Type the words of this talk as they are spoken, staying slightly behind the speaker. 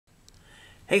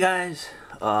Hey guys,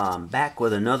 back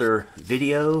with another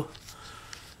video.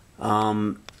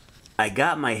 I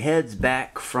got my heads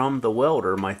back from the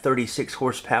welder, my 36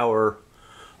 horsepower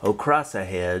Okrasa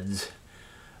heads.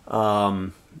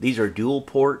 These are dual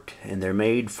port and they're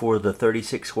made for the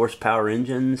 36 horsepower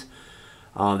engines.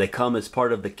 They come as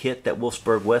part of the kit that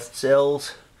Wolfsburg West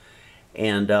sells.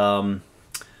 And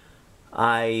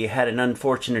I had an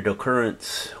unfortunate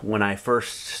occurrence when I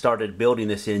first started building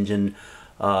this engine.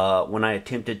 When I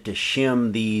attempted to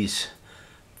shim these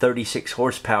 36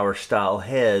 horsepower style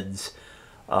heads,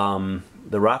 the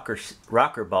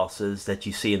rocker bosses that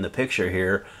you see in the picture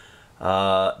here,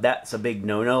 that's a big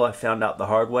no-no. I found out the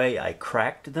hard way. I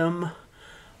cracked them.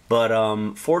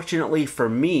 But fortunately for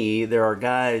me, there are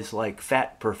guys like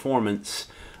Fat Performance,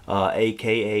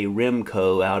 aka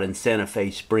RIMCO, out in Santa Fe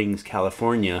Springs,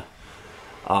 California,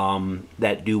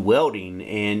 that do welding.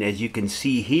 And as you can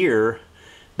see here,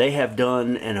 they have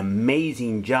done an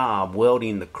amazing job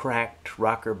welding the cracked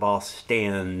rocker boss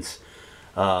stands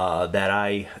that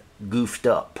I goofed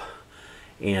up.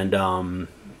 And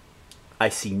I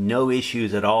see no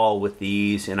issues at all with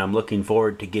these, and I'm looking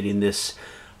forward to getting this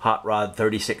hot rod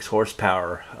 36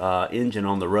 horsepower engine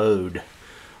on the road.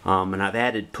 And I've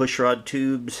added push rod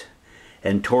tubes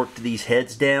and torqued these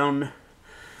heads down.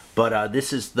 But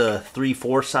this is the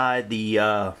 3/4 side,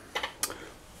 the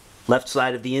left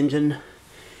side of the engine.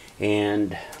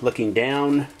 And looking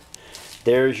down,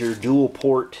 there's your dual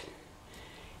port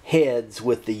heads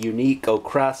with the unique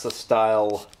Okrasa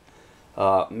style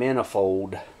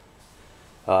manifold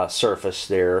surface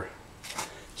there.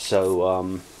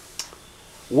 So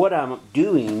what I'm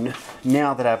doing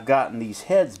now that I've gotten these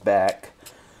heads back,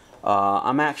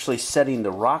 I'm actually setting the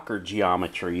rocker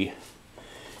geometry.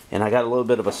 And I got a little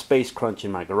bit of a space crunch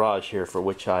in my garage here, for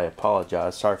which I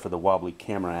apologize. Sorry for the wobbly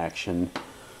camera action.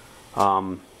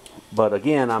 But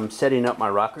again, I'm setting up my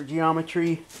rocker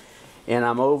geometry, and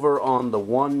I'm over on the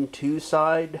 1-2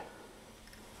 side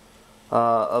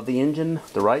of the engine,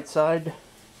 the right side,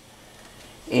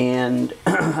 and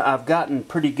I've gotten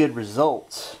pretty good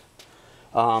results.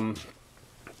 What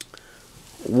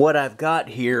I've got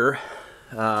here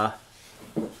on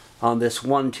this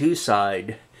 1-2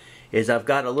 side is I've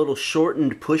got a little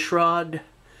shortened push rod.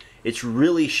 It's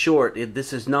really short.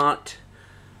 This is not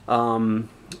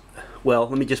well,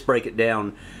 let me just break it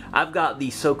down. I've got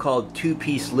these so-called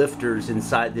two-piece lifters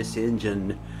inside this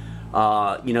engine.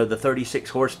 You know, the 36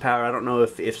 horsepower, I don't know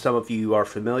if some of you are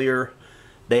familiar.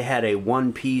 They had a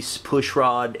one-piece push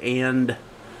rod and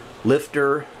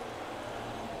lifter,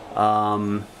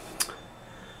 cam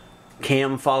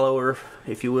follower,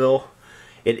 if you will.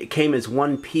 It came as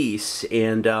one piece,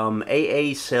 and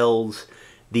AA sells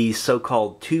these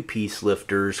so-called two-piece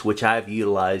lifters, which I've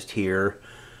utilized here.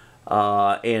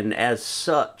 And as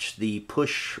such, the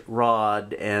push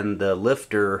rod and the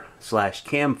lifter /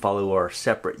 cam follower are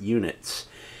separate units.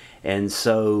 And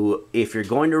so if you're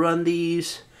going to run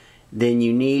these, then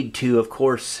you need to, of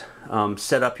course,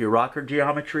 set up your rocker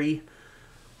geometry.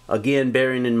 Again,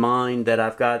 bearing in mind that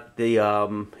I've got the,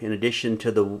 in addition to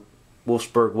the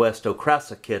Wolfsburg West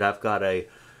Okrasa kit, I've got a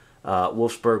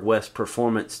Wolfsburg West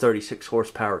Performance 36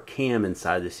 horsepower cam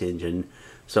inside this engine.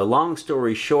 So long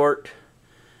story short,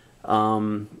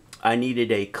 I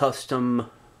needed a custom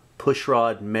push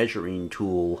rod measuring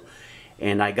tool,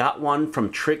 and I got one from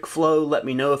TrickFlow. Let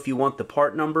me know if you want the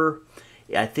part number.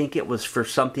 I think it was for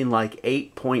something like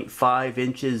 8.5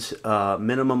 inches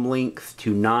minimum length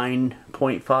to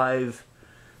 9.5,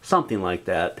 something like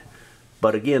that.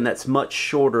 But again, that's much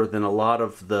shorter than a lot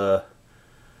of the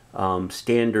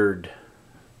standard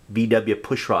VW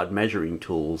push rod measuring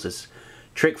tools.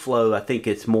 TrickFlow, I think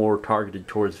it's more targeted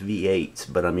towards V8s,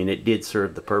 but I mean, it did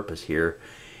serve the purpose here.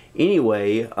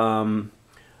 Anyway,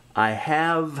 I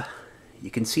have, you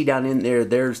can see down in there,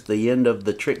 there's the end of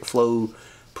the TrickFlow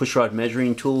push rod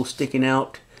measuring tool sticking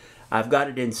out. I've got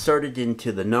it inserted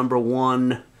into the number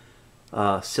 1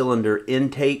 cylinder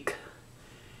intake,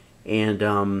 and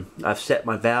I've set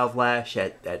my valve lash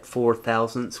at 4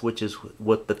 thousandths, which is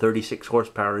what the 36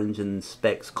 horsepower engine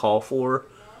specs call for.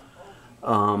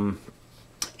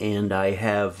 And I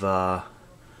have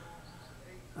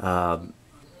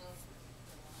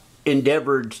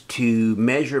endeavored to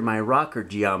measure my rocker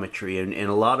geometry, and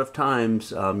a lot of times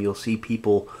you'll see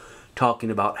people talking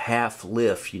about half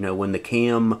lift, you know, when the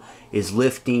cam is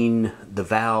lifting the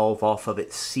valve off of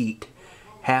its seat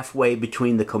halfway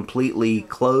between the completely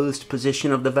closed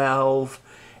position of the valve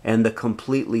and the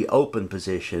completely open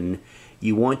position.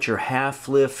 You want your half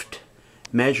lift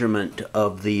measurement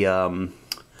of the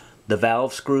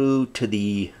valve screw to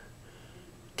the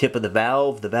tip of the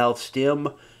valve stem,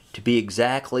 to be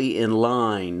exactly in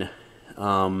line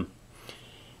and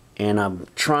I'm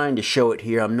trying to show it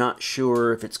here. I'm not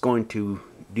sure if it's going to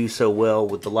do so well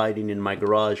with the lighting in my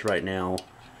garage right now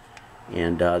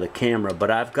and the camera,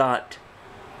 but I've got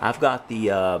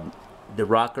the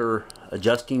rocker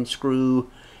adjusting screw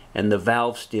and the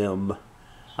valve stem.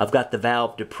 I've got the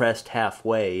valve depressed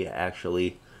halfway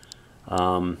actually,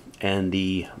 and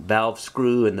the valve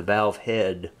screw and the valve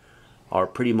head are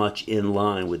pretty much in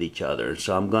line with each other,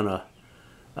 so I'm gonna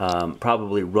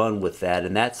probably run with that,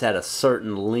 and that's at a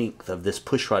certain length of this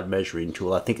pushrod measuring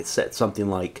tool. I think it's set something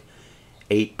like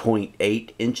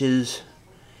 8.8 inches,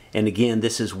 and again,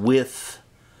 this is with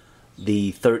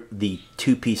the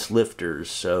two-piece lifters,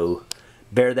 so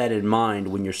bear that in mind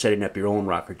when you're setting up your own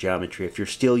rocker geometry. If you're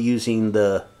still using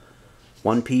the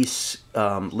one-piece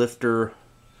lifter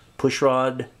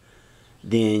pushrod,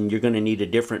 then you're going to need a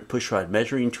different pushrod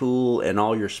measuring tool, and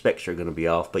all your specs are going to be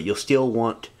off, but you'll still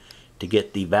want to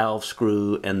get the valve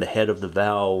screw and the head of the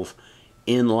valve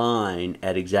in line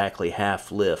at exactly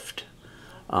half lift.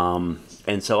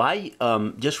 And so I,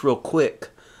 just real quick,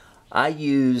 I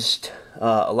used,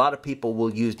 a lot of people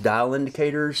will use dial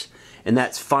indicators, and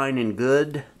that's fine and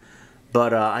good,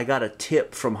 but I got a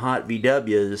tip from Hot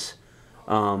VW's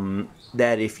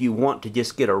that if you want to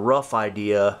just get a rough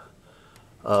idea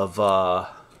of,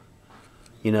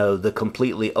 you know, the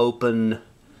completely open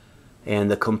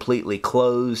and the completely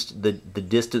closed, the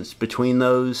distance between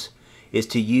those, is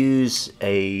to use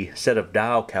a set of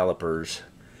dial calipers.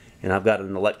 And I've got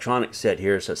an electronic set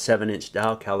here. It's a 7-inch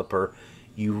dial caliper.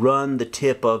 You run the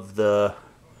tip of the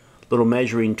little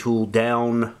measuring tool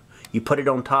down, you put it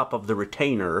on top of the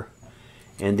retainer,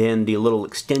 and then the little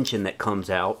extension that comes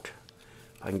out,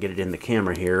 I can get it in the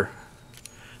camera here,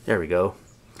 there we go,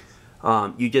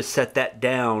 you just set that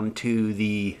down to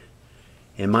the,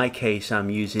 in my case I'm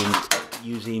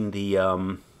using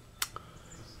the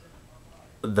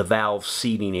valve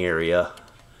seating area,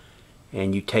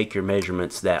 and you take your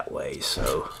measurements that way.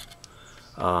 So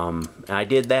I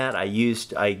did that.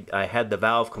 I had the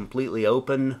valve completely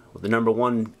open with the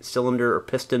 #1 cylinder or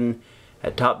piston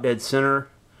at top dead center,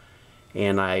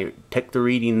 and I took the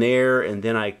reading there, and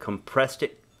then I compressed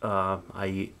it.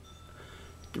 I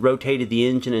rotated the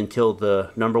engine until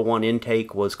the #1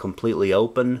 intake was completely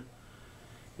open,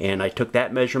 and I took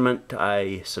that measurement.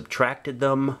 I subtracted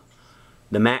them,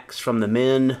 the max from the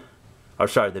min, or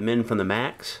sorry, the min from the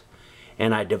max,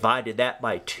 and I divided that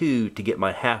by 2 to get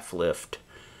my half lift.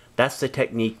 That's the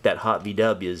technique that Hot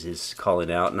VW's is calling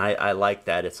out, and I like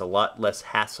that. It's a lot less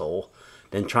hassle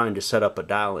than trying to set up a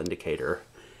dial indicator.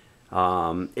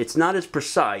 It's not as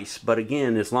precise, but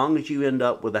again, as long as you end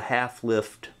up with a half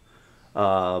lift,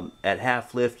 at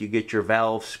half lift you get your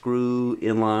valve screw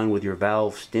in line with your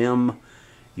valve stem,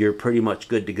 you're pretty much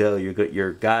good to go.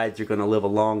 Your guides are going to live a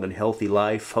long and healthy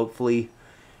life, hopefully,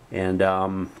 and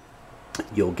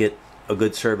you'll get a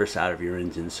good service out of your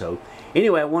engine. So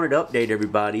anyway, I wanted to update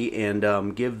everybody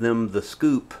and give them the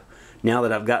scoop. Now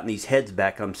that I've gotten these heads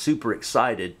back, I'm super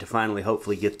excited to finally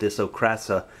hopefully get this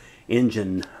Okrasa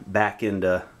engine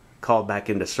called back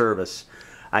into service.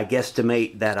 I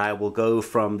guesstimate that I will go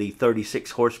from the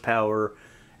 36 horsepower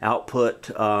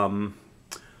output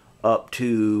up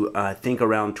to I think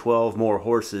around 12 more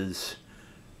horses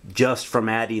just from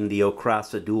adding the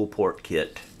Okrasa dual port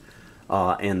kit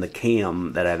and the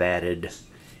cam that I've added.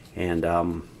 And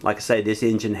like I say, this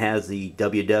engine has the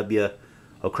WW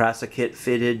Okrasa kit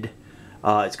fitted.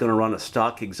 It's going to run a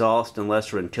stock exhaust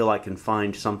unless or until I can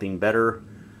find something better.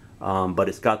 But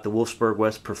it's got the Wolfsburg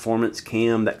West Performance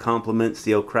cam that complements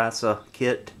the Okrasa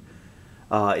kit.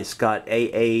 It's got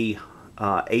AA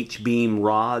H-beam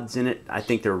rods in it. I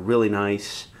think they're really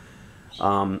nice.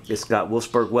 It's got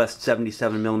Wolfsburg West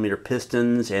 77mm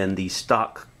pistons and the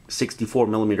stock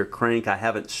 64mm crank. I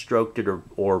haven't stroked it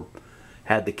or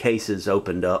had the cases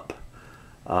opened up.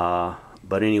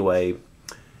 But anyway,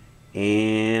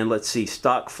 and let's see,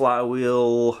 stock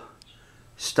flywheel,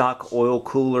 stock oil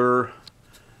cooler.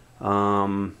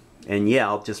 And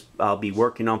yeah, I'll be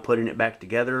working on putting it back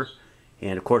together,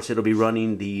 and of course it'll be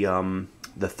running the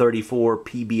 34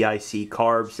 PBIC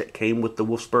carbs that came with the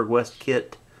Wolfsburg West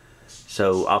kit.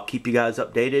 So I'll keep you guys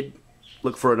updated.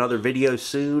 Look for another video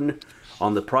soon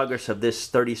on the progress of this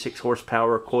 36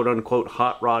 horsepower quote-unquote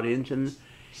hot rod engine,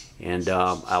 and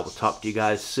I will talk to you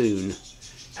guys soon.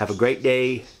 Have a great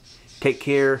day. Take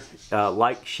care.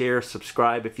 Like, share,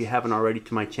 subscribe if you haven't already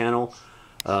to my channel.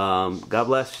 God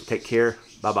bless. Take care.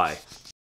 Bye-bye.